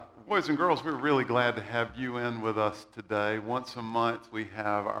Boys and girls, we're really glad to have you in with us today. Once a month, we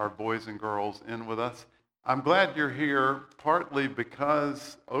have our boys and girls in with us. I'm glad you're here, partly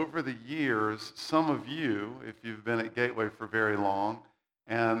because over the years, some of you, if you've been at Gateway for very long,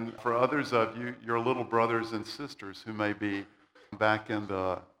 and for others of you, your little brothers and sisters who may be back in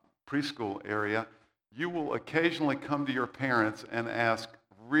the preschool area, you will occasionally come to your parents and ask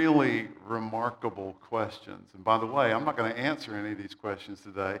really remarkable questions. And by the way, I'm not going to answer any of these questions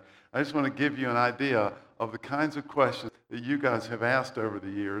today. I just want to give you an idea of the kinds of questions that you guys have asked over the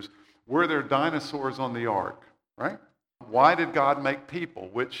years. Were there dinosaurs on the ark, right? Why did God make people?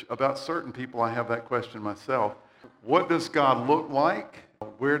 Which, about certain people, I have that question myself. What does God look like?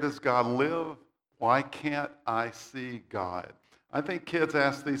 Where does God live? Why can't I see God? I think kids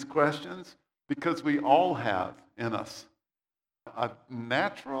ask these questions because we all have in us a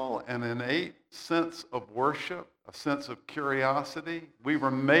natural and innate sense of worship, a sense of curiosity. We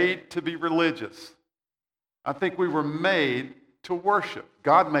were made to be religious. I think we were made to worship.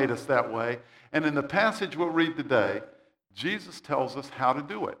 God made us that way. And in the passage we'll read today, Jesus tells us how to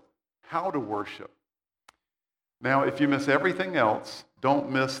do it, how to worship. Now, if you miss everything else,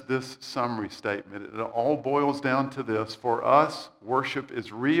 don't miss this summary statement. It all boils down to this. For us, worship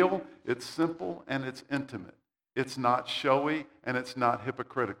is real, it's simple, and it's intimate. It's not showy, and it's not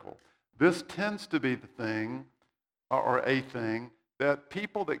hypocritical. This tends to be the thing, or a thing, that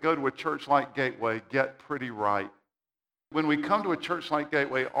people that go to a church like Gateway get pretty right. When we come to a church like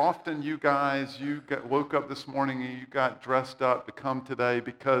Gateway, often you woke up this morning and you got dressed up to come today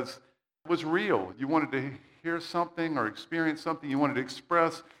because it was real. You wanted to hear something or experience something. You wanted to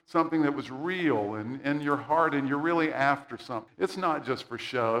express something that was real in your heart, and you're really after something. It's not just for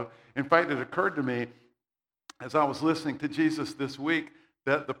show. In fact, it occurred to me as I was listening to Jesus this week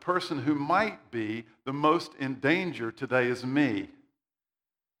that the person who might be the most in danger today is me.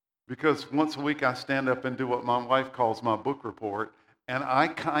 Because once a week I stand up and do what my wife calls my book report, and I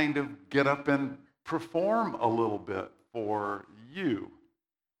kind of get up and perform a little bit for you.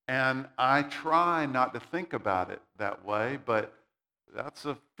 And I try not to think about it that way, but that's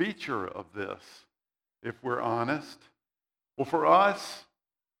a feature of this, if we're honest. Well, for us,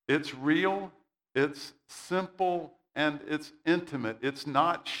 it's real, it's simple, and it's intimate. It's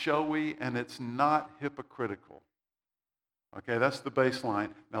not showy, and it's not hypocritical. Okay, that's the baseline.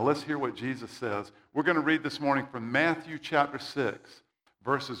 Now let's hear what Jesus says. We're going to read this morning from Matthew chapter 6,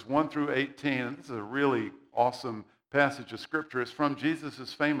 verses 1 through 18. And this is a really awesome passage of Scripture. It's from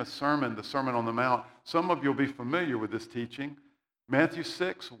Jesus' famous sermon, the Sermon on the Mount. Some of you will be familiar with this teaching. Matthew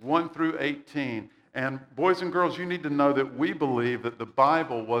 6, 1 through 18. And boys and girls, you need to know that we believe that the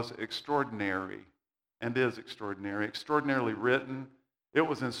Bible was extraordinary and is extraordinary, extraordinarily written. It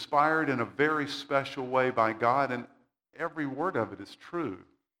was inspired in a very special way by God, and every word of it is true.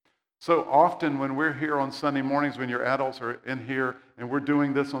 So often when we're here on Sunday mornings, when your adults are in here and we're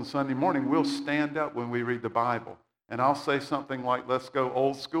doing this on Sunday morning, we'll stand up when we read the Bible. And I'll say something like, let's go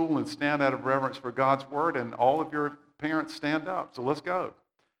old school and stand out of reverence for God's word, and all of your parents stand up. So let's go.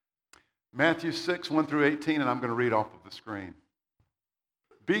 Matthew 6, 1 through 18, and I'm going to read off of the screen.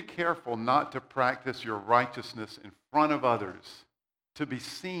 Be careful not to practice your righteousness in front of others, to be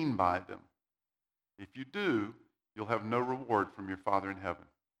seen by them. If you do, you'll have no reward from your Father in heaven.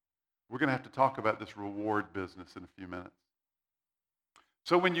 We're going to have to talk about this reward business in a few minutes.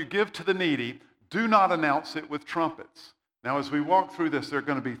 So when you give to the needy, do not announce it with trumpets. Now, as we walk through this, there are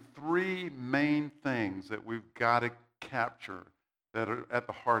going to be three main things that we've got to capture that are at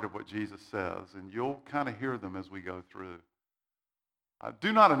the heart of what Jesus says, and you'll kind of hear them as we go through.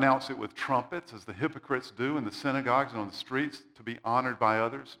 Do not announce it with trumpets, as the hypocrites do in the synagogues and on the streets, to be honored by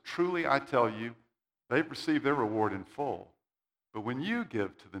others. Truly, I tell you, they've received their reward in full. But when you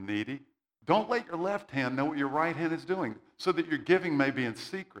give to the needy, don't let your left hand know what your right hand is doing, so that your giving may be in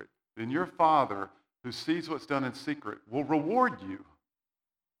secret. Then your Father, who sees what's done in secret, will reward you.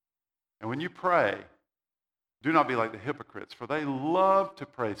 And when you pray, do not be like the hypocrites, for they love to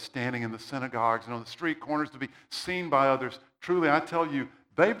pray standing in the synagogues and on the street corners to be seen by others. Truly, I tell you,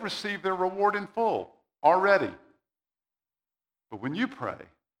 they've received their reward in full already. But when you pray,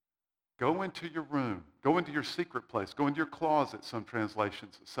 go into your room, go into your secret place, go into your closet, some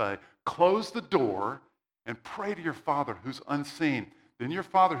translations say. Close the door and pray to your Father who's unseen. Then your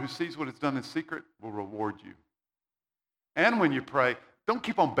Father who sees what is done in secret will reward you. And when you pray, don't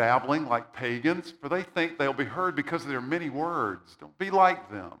keep on babbling like pagans, for they think they'll be heard because of their many words. Don't be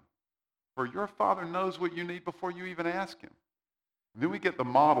like them, for your Father knows what you need before you even ask him. And then we get the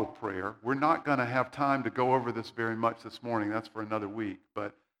model prayer. We're not going to have time to go over this very much this morning. That's for another week.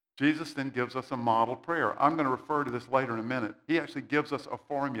 But Jesus then gives us a model prayer. I'm going to refer to this later in a minute. He actually gives us a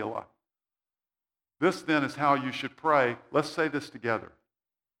formula. This then is how you should pray. Let's say this together.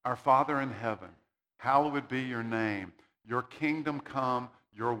 Our Father in heaven, hallowed be your name. Your kingdom come,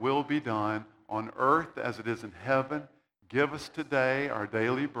 your will be done on earth as it is in heaven. Give us today our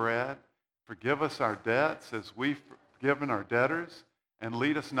daily bread. Forgive us our debts as we've forgiven our debtors. And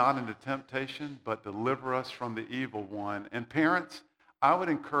lead us not into temptation, but deliver us from the evil one. And parents, I would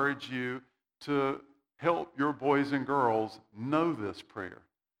encourage you to help your boys and girls know this prayer,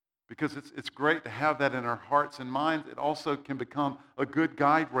 because it's great to have that in our hearts and minds. It also can become a good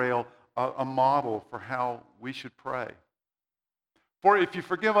guide rail, a model for how we should pray. For if you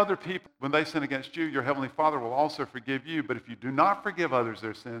forgive other people when they sin against you, your heavenly Father will also forgive you. But if you do not forgive others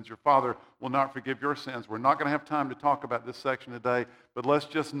their sins, your Father will not forgive your sins. We're not going to have time to talk about this section today, but let's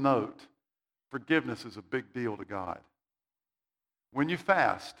just note, forgiveness is a big deal to God. When you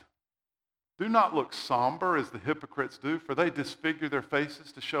fast, do not look somber as the hypocrites do, for they disfigure their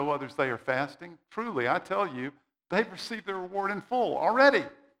faces to show others they are fasting. Truly, I tell you, they've received their reward in full already.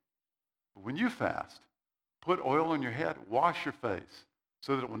 But when you fast, put oil on your head, wash your face,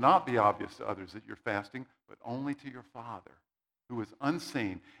 so that it will not be obvious to others that you're fasting, but only to your Father, who is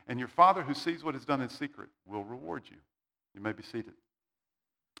unseen. And your Father who sees what is done in secret will reward you. You may be seated.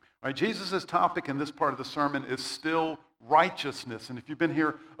 All right, Jesus' topic in this part of the sermon is still righteousness. And if you've been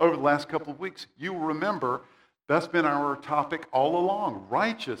here over the last couple of weeks, you will remember that's been our topic all along,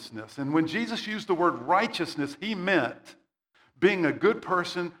 righteousness. And when Jesus used the word righteousness, he meant being a good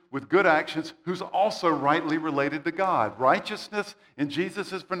person with good actions who's also rightly related to God. Righteousness in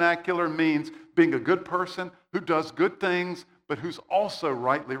Jesus' vernacular means being a good person who does good things, but who's also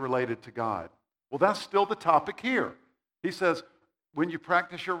rightly related to God. Well, that's still the topic here. He says, when you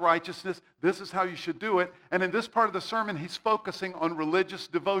practice your righteousness, this is how you should do it. And in this part of the sermon, he's focusing on religious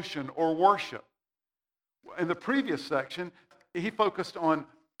devotion or worship. In the previous section, he focused on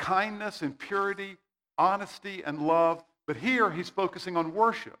kindness and purity, honesty and love. But here, he's focusing on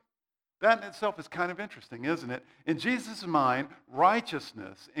worship. That in itself is kind of interesting, isn't it? In Jesus' mind,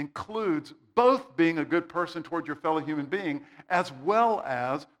 righteousness includes both being a good person toward your fellow human being as well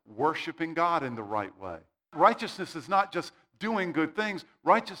as worshiping God in the right way. Righteousness is not just doing good things.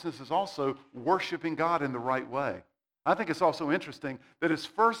 Righteousness is also worshiping God in the right way. I think it's also interesting that his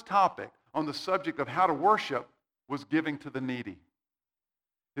first topic on the subject of how to worship was giving to the needy.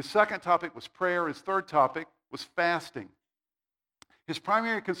 His second topic was prayer. His third topic was fasting. His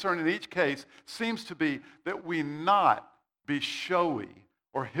primary concern in each case seems to be that we not be showy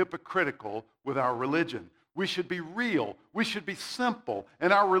or hypocritical with our religion. We should be real. We should be simple.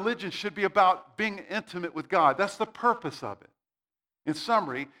 And our religion should be about being intimate with God. That's the purpose of it. In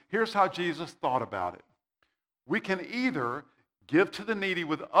summary, here's how Jesus thought about it. We can either give to the needy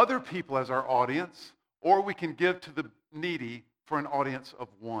with other people as our audience, or we can give to the needy for an audience of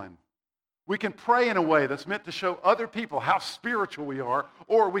one. We can pray in a way that's meant to show other people how spiritual we are,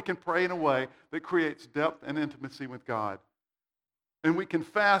 or we can pray in a way that creates depth and intimacy with God. And we can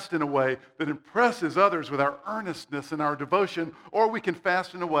fast in a way that impresses others with our earnestness and our devotion, or we can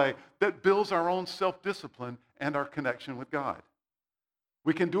fast in a way that builds our own self-discipline and our connection with God.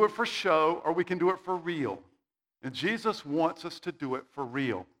 We can do it for show, or we can do it for real. And Jesus wants us to do it for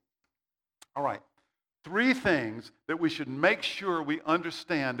real. All right. 3 things that we should make sure we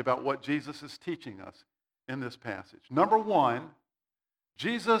understand about what Jesus is teaching us in this passage. Number 1,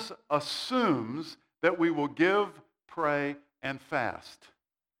 Jesus assumes that we will give, pray, and fast.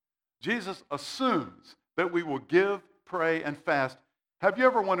 Jesus assumes that we will give, pray, and fast. Have you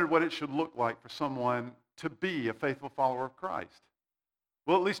ever wondered what it should look like for someone to be a faithful follower of Christ?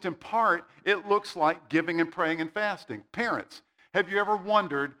 Well, at least in part, it looks like giving and praying and fasting. Parents, have you ever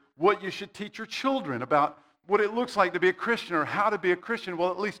wondered what you should teach your children about what it looks like to be a Christian or how to be a Christian? Well,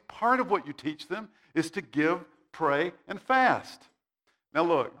 at least part of what you teach them is to give, pray, and fast. Now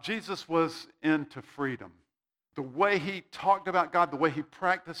look, Jesus was into freedom. The way he talked about God, the way he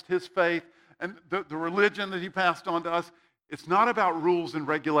practiced his faith, and the religion that he passed on to us, it's not about rules and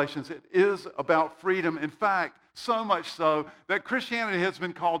regulations. It is about freedom. In fact, so much so that Christianity has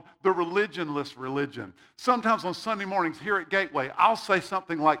been called the religionless religion. Sometimes on Sunday mornings here at Gateway, I'll say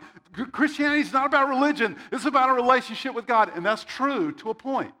something like, Christianity is not about religion. It's about a relationship with God. And that's true to a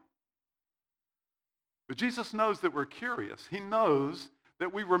point. But Jesus knows that we're curious. He knows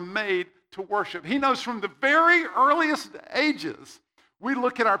that we were made to worship. He knows from the very earliest ages, we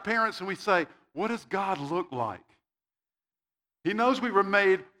look at our parents and we say, what does God look like? He knows we were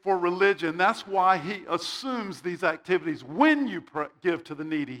made for religion. That's why he assumes these activities. When you give to the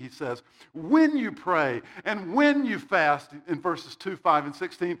needy, he says, when you pray, and when you fast, in verses 2, 5, and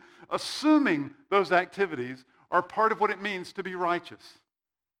 16, assuming those activities are part of what it means to be righteous.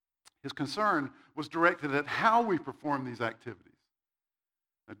 His concern was directed at how we perform these activities.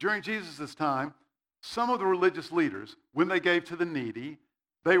 Now, during Jesus' time, some of the religious leaders, when they gave to the needy,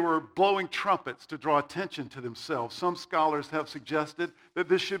 they were blowing trumpets to draw attention to themselves. Some scholars have suggested that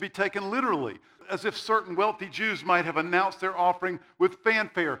this should be taken literally, as if certain wealthy Jews might have announced their offering with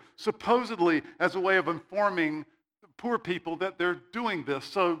fanfare, supposedly as a way of informing poor people that they're doing this.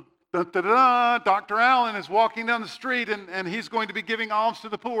 So, dun-da-da-da, Dr. Allen is walking down the street and he's going to be giving alms to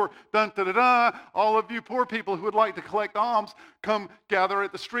the poor. Dun-da-da-da, all of you poor people who would like to collect alms, come gather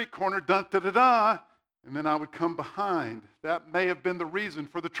at the street corner. Dun-da-da-da. And then I would come behind. That may have been the reason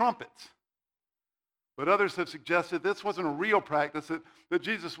for the trumpets. But others have suggested this wasn't a real practice, that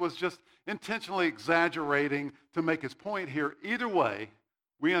Jesus was just intentionally exaggerating to make his point here. Either way,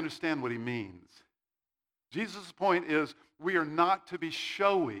 we understand what he means. Jesus' point is we are not to be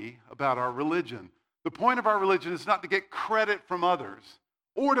showy about our religion. The point of our religion is not to get credit from others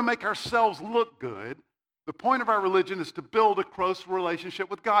or to make ourselves look good. The point of our religion is to build a close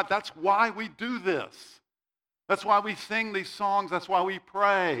relationship with God. That's why we do this. That's why we sing these songs. That's why we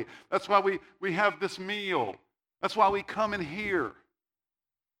pray. That's why we have this meal. That's why we come in here.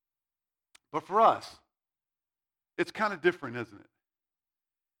 But for us, it's kind of different, isn't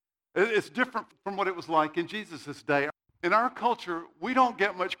it? It's different from what it was like in Jesus' day. In our culture, we don't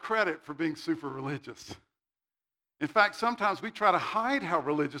get much credit for being super religious. In fact, sometimes we try to hide how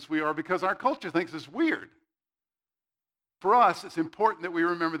religious we are because our culture thinks it's weird. For us, it's important that we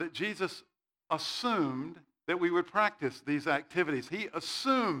remember that Jesus assumed that we would practice these activities. He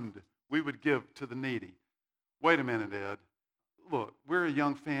assumed we would give to the needy. Wait a minute, Ed. Look, we're a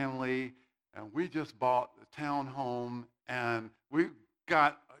young family, and we just bought a townhome, and we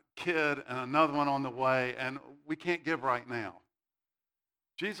got a kid and another one on the way, and we can't give right now.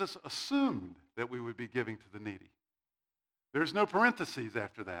 Jesus assumed that we would be giving to the needy. There's no parentheses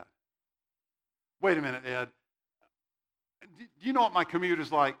after that. Wait a minute, Ed. Do you know what my commute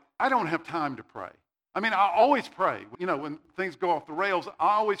is like? I don't have time to pray. I mean, I always pray. You know, when things go off the rails,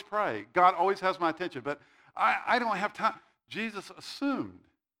 I always pray. God always has my attention, but I don't have time. Jesus assumed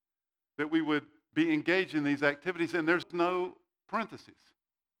that we would be engaged in these activities, and there's no parentheses.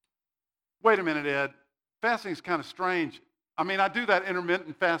 Wait a minute, Ed. Fasting is kind of strange. I mean, I do that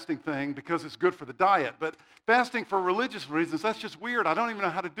intermittent fasting thing because it's good for the diet, but fasting for religious reasons, that's just weird. I don't even know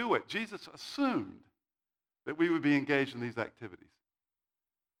how to do it. Jesus assumed that we would be engaged in these activities.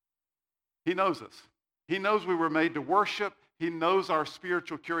 He knows us. He knows we were made to worship. He knows our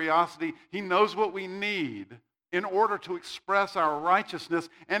spiritual curiosity. He knows what we need in order to express our righteousness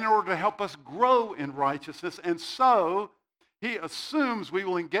and in order to help us grow in righteousness. And so, he assumes we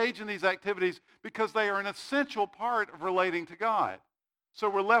will engage in these activities because they are an essential part of relating to God. So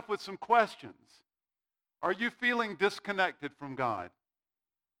we're left with some questions. Are you feeling disconnected from God?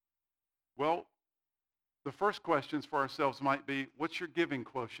 Well, the first questions for ourselves might be, what's your giving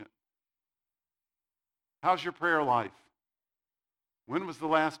quotient? How's your prayer life? When was the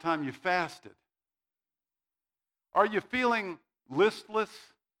last time you fasted? Are you feeling listless?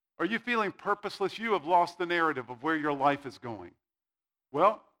 Are you feeling purposeless? You have lost the narrative of where your life is going.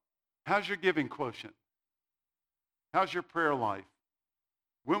 Well, how's your giving quotient? How's your prayer life?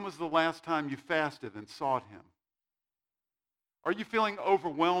 When was the last time you fasted and sought him? Are you feeling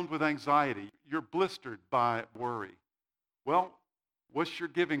overwhelmed with anxiety? You're blistered by worry. Well, what's your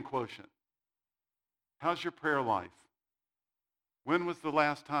giving quotient? How's your prayer life? When was the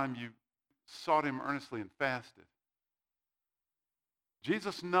last time you sought him earnestly and fasted?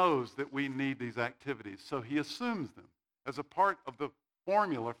 Jesus knows that we need these activities, so he assumes them as a part of the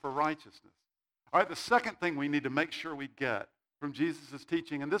formula for righteousness. All right, the second thing we need to make sure we get from Jesus'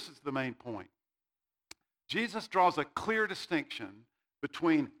 teaching, and this is the main point. Jesus draws a clear distinction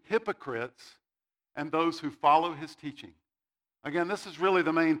between hypocrites and those who follow his teaching. Again, this is really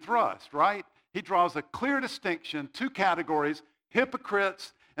the main thrust, right? He draws a clear distinction, two categories,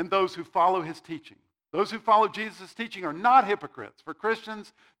 hypocrites and those who follow his teaching. Those who follow Jesus' teaching are not hypocrites. For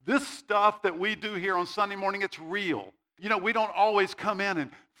Christians, this stuff that we do here on Sunday morning, it's real. You know, we don't always come in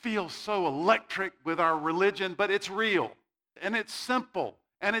and feel so electric with our religion, but it's real. And it's simple,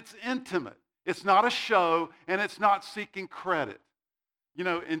 and it's intimate. It's not a show, and it's not seeking credit. You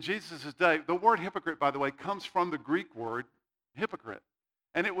know, in Jesus' day, the word hypocrite, by the way, comes from the Greek word hypocrite.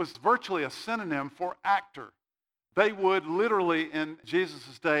 And it was virtually a synonym for actor. They would literally, in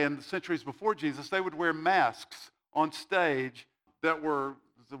Jesus' day and the centuries before Jesus, they would wear masks on stage that were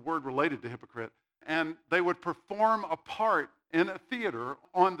the word related to hypocrite, and they would perform a part in a theater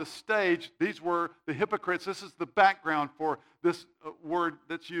on the stage. These were the hypocrites. This is the background for this word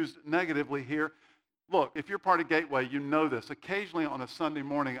that's used negatively here. Look, if you're part of Gateway, you know this. Occasionally on a Sunday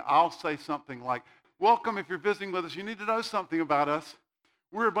morning, I'll say something like, welcome, if you're visiting with us, you need to know something about us.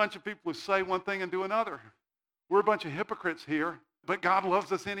 We're a bunch of people who say one thing and do another. We're a bunch of hypocrites here, but God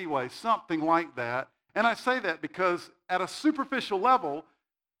loves us anyway, something like that. And I say that because at a superficial level,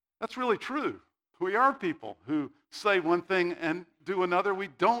 that's really true. We are people who say one thing and do another. We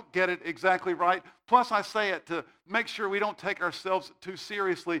don't get it exactly right. Plus, I say it to make sure we don't take ourselves too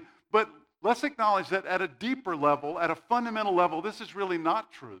seriously. But let's acknowledge that at a deeper level, at a fundamental level, this is really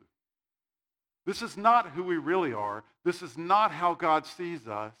not true. This is not who we really are. This is not how God sees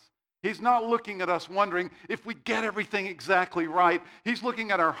us. He's not looking at us wondering if we get everything exactly right. He's looking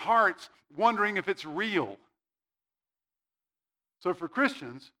at our hearts wondering if it's real. So for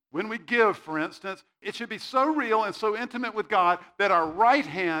Christians, when we give, for instance, it should be so real and so intimate with God that our right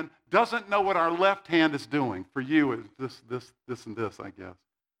hand doesn't know what our left hand is doing. For you, it's this, and this, I guess.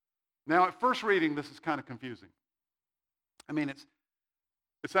 Now, at first reading, this is kind of confusing. I mean,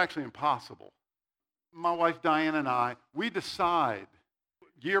 it's actually impossible. My wife Diane and I, we decide,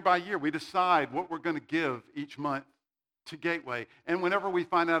 year by year, we decide what we're going to give each month to Gateway. And whenever we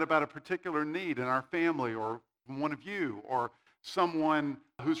find out about a particular need in our family or from one of you or someone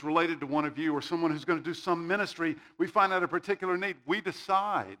who's related to one of you or someone who's going to do some ministry, we find out a particular need. We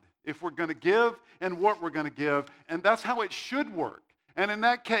decide if we're going to give and what we're going to give, and that's how it should work. And in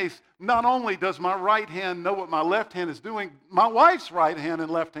that case, not only does my right hand know what my left hand is doing, my wife's right hand and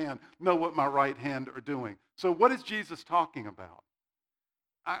left hand know what my right hand are doing. So what is Jesus talking about?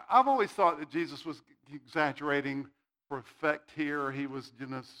 I've always thought that Jesus was exaggerating for effect here. He was,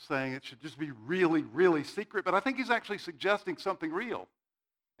 saying it should just be really, really secret. But I think he's actually suggesting something real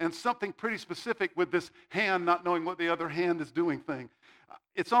and something pretty specific with this hand not knowing what the other hand is doing thing.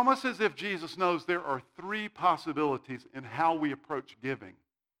 It's almost as if Jesus knows there are three possibilities in how we approach giving.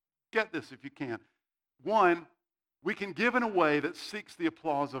 Get this if you can. One, we can give in a way that seeks the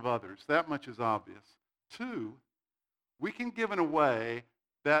applause of others. That much is obvious. Two, we can give in a way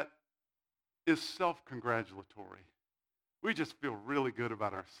that is self-congratulatory. We just feel really good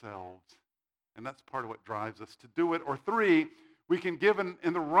about ourselves, and that's part of what drives us to do it. Or three, we can give in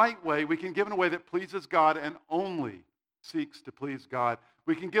the right way. We can give in a way that pleases God and only seeks to please God.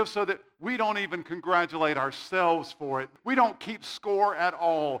 We can give so that we don't even congratulate ourselves for it. We don't keep score at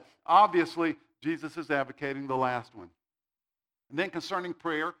all. Obviously, Jesus is advocating the last one. And then concerning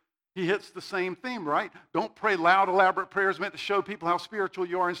prayer, he hits the same theme, right? Don't pray loud, elaborate prayers meant to show people how spiritual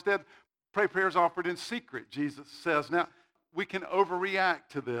you are. Instead, pray prayers offered in secret, Jesus says. Now, we can overreact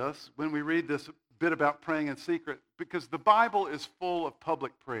to this when we read this bit about praying in secret because the Bible is full of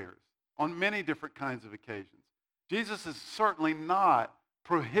public prayers on many different kinds of occasions. Jesus is certainly not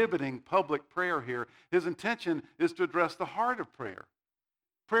prohibiting public prayer here. His intention is to address the heart of prayer.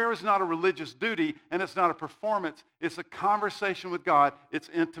 Prayer is not a religious duty, and it's not a performance. It's a conversation with God. It's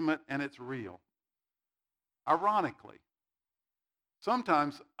intimate, and it's real. Ironically,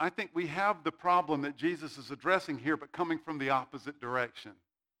 sometimes I think we have the problem that Jesus is addressing here, but coming from the opposite direction.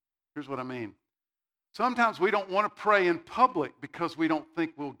 Here's what I mean. Sometimes we don't want to pray in public because we don't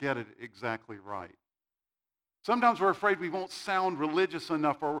think we'll get it exactly right. Sometimes we're afraid we won't sound religious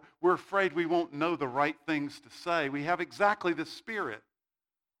enough, or we're afraid we won't know the right things to say. We have exactly the spirit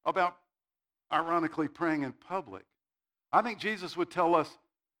about, ironically, praying in public. I think Jesus would tell us,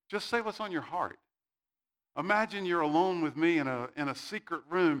 just say what's on your heart. Imagine you're alone with me in a secret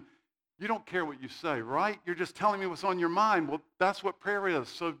room. You don't care what you say, right? You're just telling me what's on your mind. Well, that's what prayer is,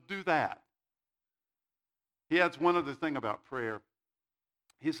 so do that. He adds one other thing about prayer.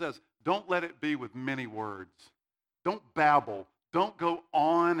 He says, don't let it be with many words. Don't babble. Don't go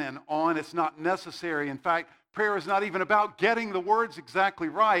on and on. It's not necessary. In fact, prayer is not even about getting the words exactly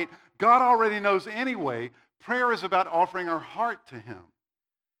right. God already knows anyway. Prayer is about offering our heart to him.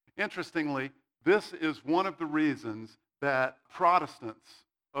 Interestingly, this is one of the reasons that Protestants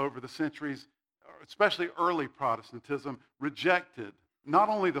over the centuries, especially early Protestantism, rejected not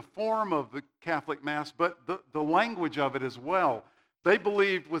only the form of the Catholic Mass, but the language of it as well. They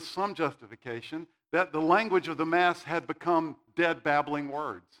believed with some justification that the language of the Mass had become dead babbling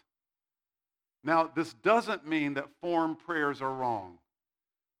words. Now, this doesn't mean that form prayers are wrong.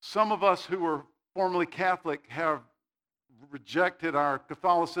 Some of us who were formerly Catholic have rejected our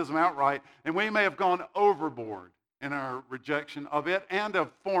Catholicism outright, and we may have gone overboard in our rejection of it and of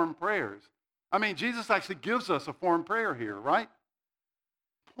form prayers. I mean, Jesus actually gives us a form prayer here, right?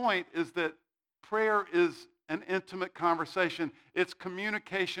 The point is that prayer is an intimate conversation. It's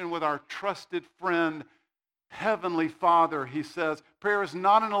communication with our trusted friend, Heavenly Father, he says. Prayer is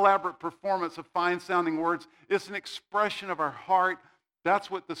not an elaborate performance of fine-sounding words. It's an expression of our heart.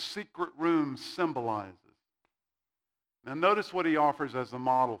 That's what the secret room symbolizes. Now notice what he offers as a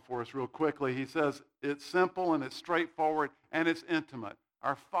model for us real quickly. He says it's simple and it's straightforward and it's intimate.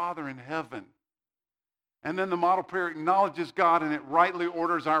 Our Father in heaven. And then the model prayer acknowledges God and it rightly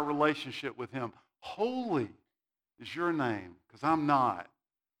orders our relationship with him. Holy is your name, because I'm not.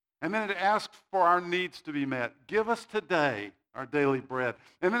 And then it asks for our needs to be met. Give us today our daily bread.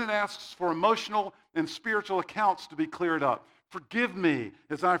 And then it asks for emotional and spiritual accounts to be cleared up. Forgive me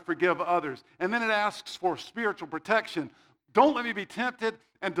as I forgive others. And then it asks for spiritual protection. Don't let me be tempted,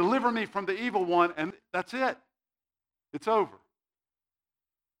 and deliver me from the evil one. And that's it. It's over.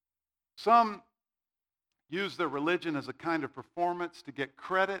 Some use their religion as a kind of performance to get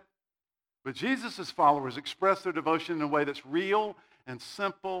credit. But Jesus' followers express their devotion in a way that's real and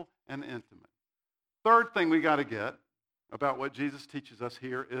simple and intimate. Third thing we got to get about what Jesus teaches us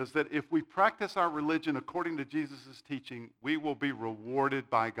here is that if we practice our religion according to Jesus' teaching, we will be rewarded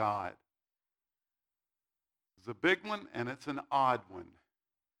by God. It's a big one and it's an odd one.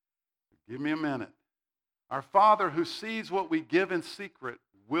 Give me a minute. Our Father who sees what we give in secret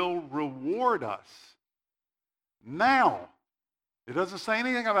will reward us now. It doesn't say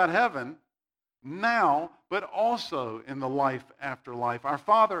anything about heaven now, but also in the life after life. Our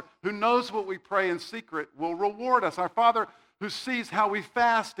Father who knows what we pray in secret will reward us. Our Father who sees how we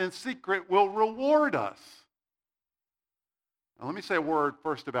fast in secret will reward us. Now let me say a word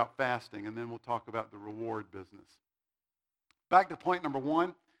first about fasting, and then we'll talk about the reward business. Back to point number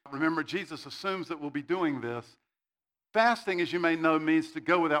one. Remember, Jesus assumes that we'll be doing this. Fasting, as you may know, means to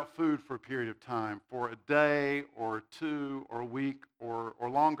go without food for a period of time, for a day or two or a week or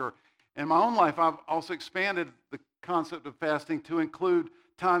longer. In my own life, I've also expanded the concept of fasting to include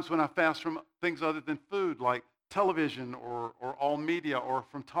times when I fast from things other than food, like television or all media, or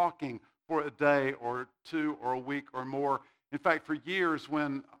from talking for a day or two or a week or more. In fact, for years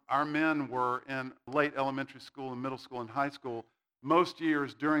when our men were in late elementary school and middle school and high school, most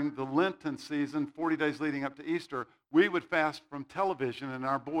years during the Lenten season, 40 days leading up to Easter, we would fast from television, and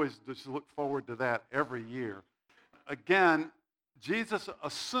our boys just look forward to that every year. Again, Jesus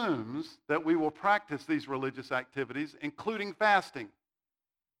assumes that we will practice these religious activities, including fasting.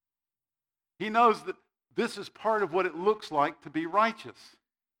 He knows that this is part of what it looks like to be righteous.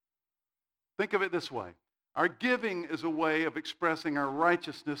 Think of it this way. Our giving is a way of expressing our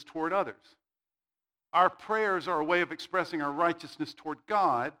righteousness toward others. Our prayers are a way of expressing our righteousness toward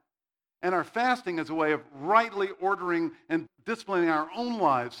God, and our fasting is a way of rightly ordering and disciplining our own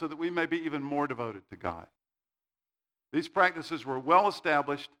lives so that we may be even more devoted to God. These practices were well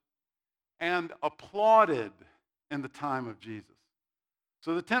established and applauded in the time of Jesus.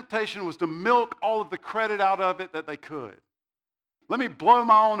 So the temptation was to milk all of the credit out of it that they could. Let me blow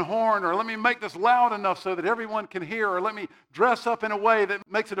my own horn, or let me make this loud enough so that everyone can hear, or let me dress up in a way that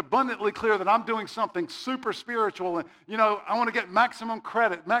makes it abundantly clear that I'm doing something super spiritual, and, I want to get maximum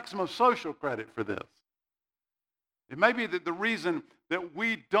credit, maximum social credit for this. It may be that the reason that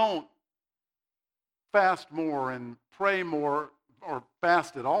we don't fast more and pray more or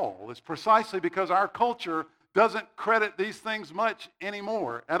fast at all is precisely because our culture doesn't credit these things much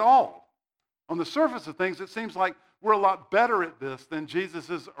anymore at all. On the surface of things, it seems like we're a lot better at this than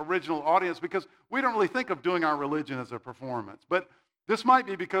Jesus' original audience because we don't really think of doing our religion as a performance. But this might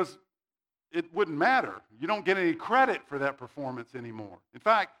be because it wouldn't matter. You don't get any credit for that performance anymore. In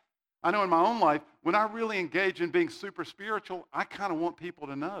fact, I know in my own life, when I really engage in being super spiritual, I kind of want people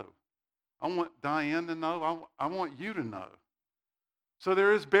to know. I want Diane to know. I want you to know. So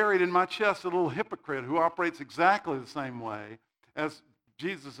there is buried in my chest a little hypocrite who operates exactly the same way as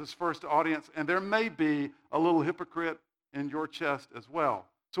Jesus' first audience, and there may be a little hypocrite in your chest as well.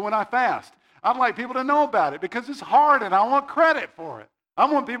 So when I fast, I'd like people to know about it because it's hard and I want credit for it.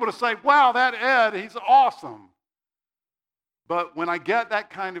 I want people to say, wow, that Ed, he's awesome. But when I get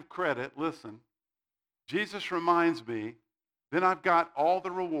that kind of credit, listen, Jesus reminds me, then I've got all the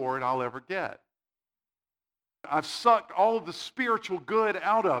reward I'll ever get. I've sucked all of the spiritual good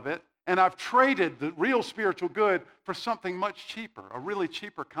out of it, and I've traded the real spiritual good for something much cheaper, a really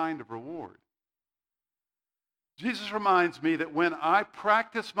cheaper kind of reward. Jesus reminds me that when I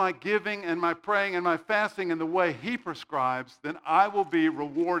practice my giving and my praying and my fasting in the way he prescribes, then I will be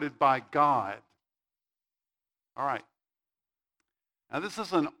rewarded by God. All right. Now this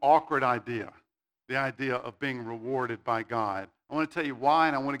is an awkward idea, the idea of being rewarded by God. I want to tell you why,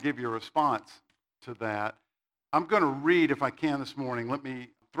 and I want to give you a response to that. I'm going to read, if I can this morning, let me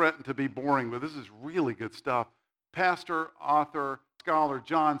threaten to be boring, but this is really good stuff. Pastor, author, scholar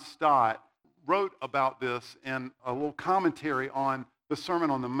John Stott wrote about this in a little commentary on the Sermon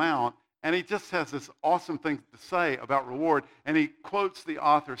on the Mount, and he just has this awesome thing to say about reward, and he quotes the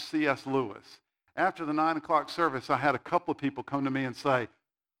author C.S. Lewis. After the 9 o'clock service, I had a couple of people come to me and say,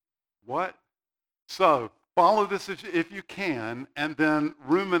 "What?" So follow this if you can, and then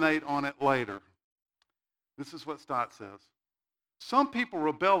ruminate on it later. This is what Stott says. Some people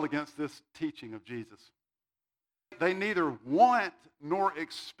rebel against this teaching of Jesus. They neither want nor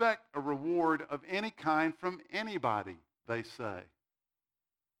expect a reward of any kind from anybody, they say.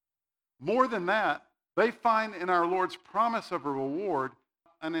 More than that, they find in our Lord's promise of a reward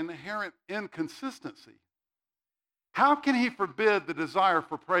an inherent inconsistency. How can he forbid the desire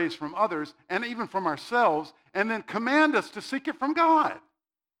for praise from others and even from ourselves and then command us to seek it from God?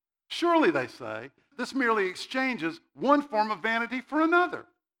 Surely, they say, this merely exchanges one form of vanity for another.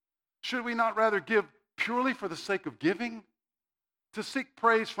 Should we not rather give purely for the sake of giving? To seek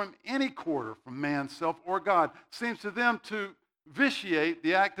praise from any quarter, from man's self or God, seems to them to vitiate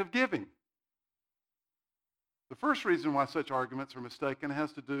the act of giving. The first reason why such arguments are mistaken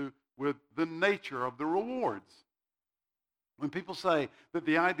has to do with the nature of the rewards. When people say that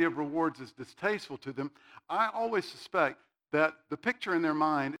the idea of rewards is distasteful to them, I always suspect that the picture in their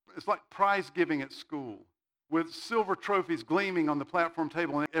mind is like prize giving at school, with silver trophies gleaming on the platform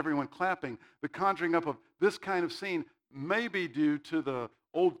table and everyone clapping. The conjuring up of this kind of scene may be due to the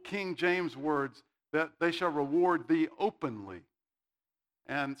old King James words that they shall reward thee openly.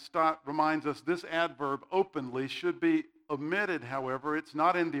 And Stott reminds us this adverb openly should be omitted, however. It's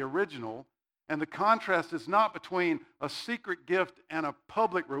not in the original. And the contrast is not between a secret gift and a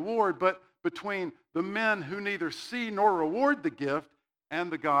public reward, but between the men who neither see nor reward the gift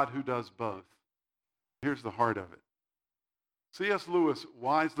and the God who does both. Here's the heart of it. C.S. Lewis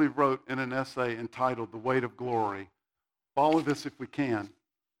wisely wrote in an essay entitled The Weight of Glory. Follow this if we can.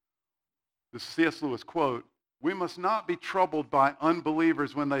 The C.S. Lewis quote, "We must not be troubled by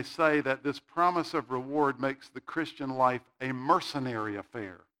unbelievers when they say that this promise of reward makes the Christian life a mercenary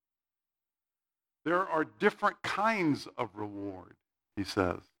affair. There are different kinds of reward," he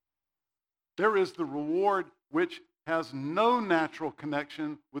says. There is the reward which has no natural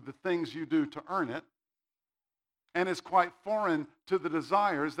connection with the things you do to earn it and is quite foreign to the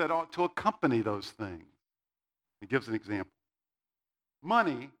desires that ought to accompany those things. He gives an example.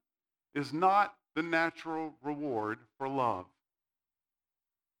 Money is not the natural reward for love.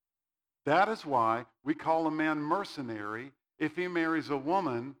 That is why we call a man mercenary if he marries a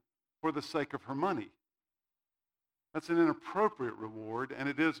woman for the sake of her money. That's an inappropriate reward, and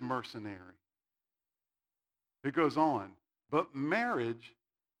it is mercenary. It goes on, but marriage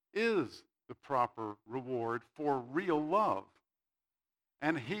is the proper reward for real love,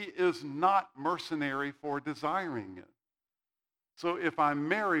 and he is not mercenary for desiring it. So if I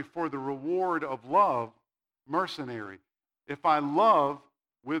marry for the reward of love, mercenary. If I love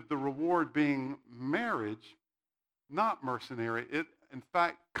with the reward being marriage, not mercenary. It, in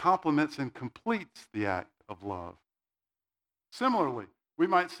fact, complements and completes the act of love. Similarly, we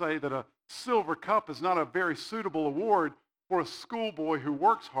might say that a silver cup is not a very suitable award for a schoolboy who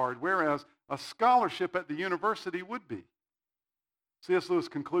works hard, whereas a scholarship at the university would be. C.S. Lewis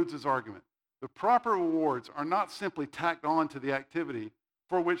concludes his argument. The proper rewards are not simply tacked on to the activity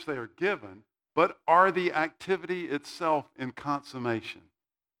for which they are given, but are the activity itself in consummation.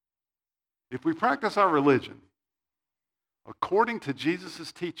 If we practice our religion according to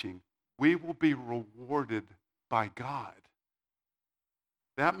Jesus' teaching, we will be rewarded by God.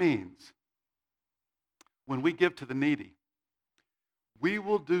 That means when we give to the needy, we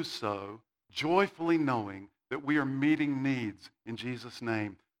will do so joyfully knowing that we are meeting needs in Jesus'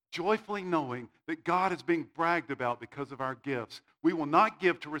 name, joyfully knowing that God is being bragged about because of our gifts. We will not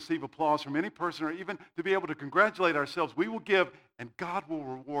give to receive applause from any person or even to be able to congratulate ourselves. We will give, and God will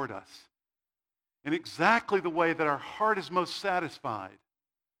reward us in exactly the way that our heart is most satisfied,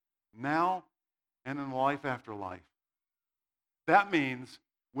 now and in life after life. That means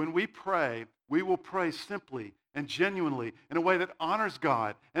when we pray, we will pray simply and genuinely in a way that honors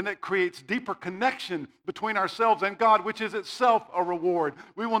God and that creates deeper connection between ourselves and God, which is itself a reward.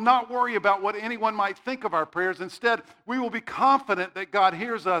 We will not worry about what anyone might think of our prayers. Instead, we will be confident that God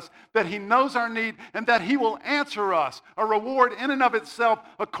hears us, that he knows our need, and that he will answer us, a reward in and of itself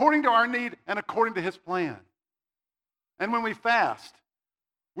according to our need and according to his plan. And when we fast,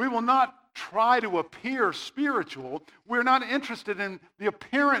 we will not try to appear spiritual. We're not interested in the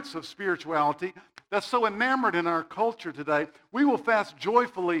appearance of spirituality that's so enamored in our culture today. We will fast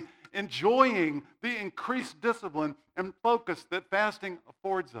joyfully, enjoying the increased discipline and focus that fasting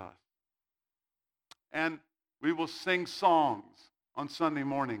affords us. And we will sing songs on Sunday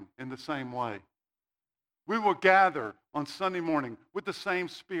morning in the same way. We will gather on Sunday morning with the same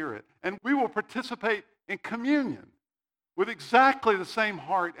spirit, and we will participate in communion with exactly the same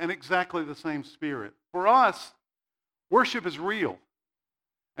heart and exactly the same spirit. For us, worship is real,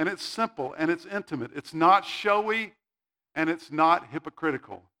 and it's simple, and it's intimate. It's not showy, and it's not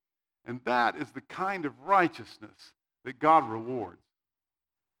hypocritical. And that is the kind of righteousness that God rewards.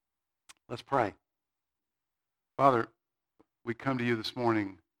 Let's pray. Father, we come to you this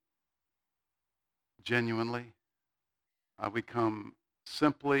morning genuinely. We come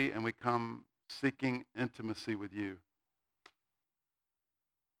simply, and we come seeking intimacy with you.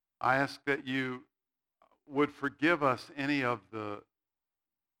 I ask that you would forgive us any of the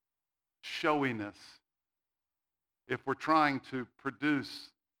showiness if we're trying to produce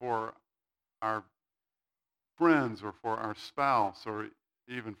for our friends or for our spouse or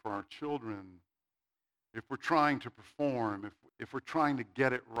even for our children, if we're trying to perform, if we're trying to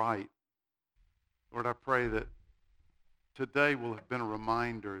get it right. Lord, I pray that today will have been a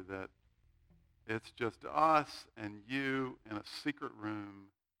reminder that it's just us and you in a secret room,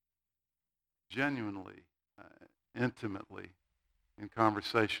 genuinely, intimately, in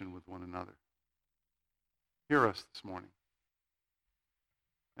conversation with one another. Hear us this morning.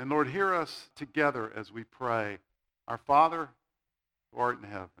 And Lord, hear us together as we pray. Our Father, who art in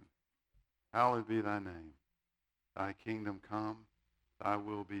heaven, hallowed be thy name. Thy kingdom come, thy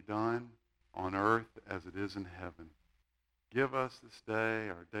will be done on earth as it is in heaven. Give us this day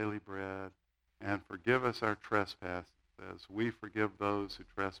our daily bread, and forgive us our trespasses as we forgive those who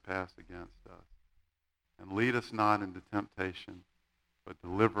trespass against us. And lead us not into temptation, but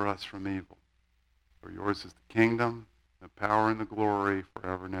deliver us from evil. For yours is the kingdom, the power, and the glory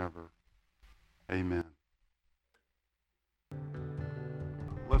forever and ever. Amen.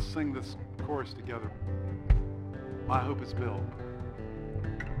 Let's sing this chorus together. My hope is built.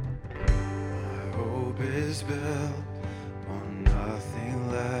 My hope is built on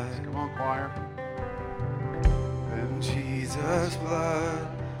nothing less Come on, choir. than Jesus' blood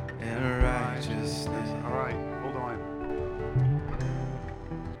and righteousness. All right, hold on.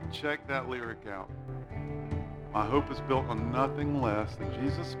 Check that lyric out. My hope is built on nothing less than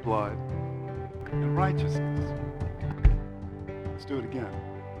Jesus' blood and righteousness. Let's do it again.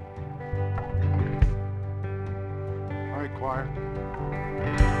 All right, choir.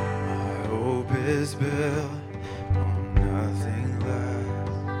 My hope is built on nothing less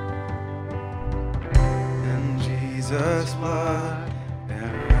than Jesus' blood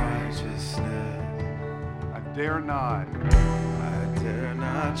and righteousness. I dare not. I dare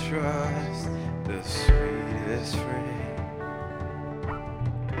not trust the sweetest frame,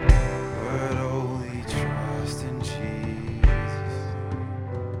 but only trust in Jesus.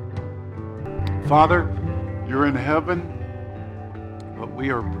 Father, you're in heaven, but we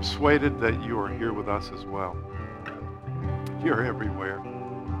are persuaded that you are here with us as well. You're everywhere.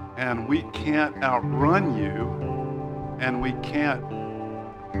 And we can't outrun you, and we can't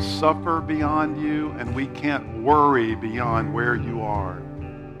suffer beyond you, and we can't worry beyond where you are.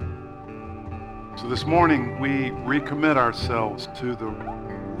 So this morning, we recommit ourselves to the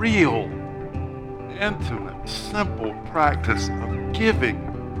real, intimate, simple practice of giving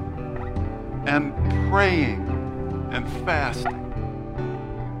and praying and fasting.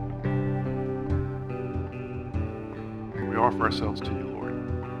 We offer ourselves to you, Lord.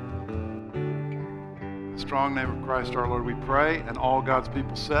 In the strong name of Christ our Lord, we pray, and all God's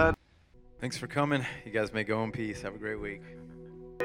people said. Thanks for coming. You guys may go in peace. Have a great week.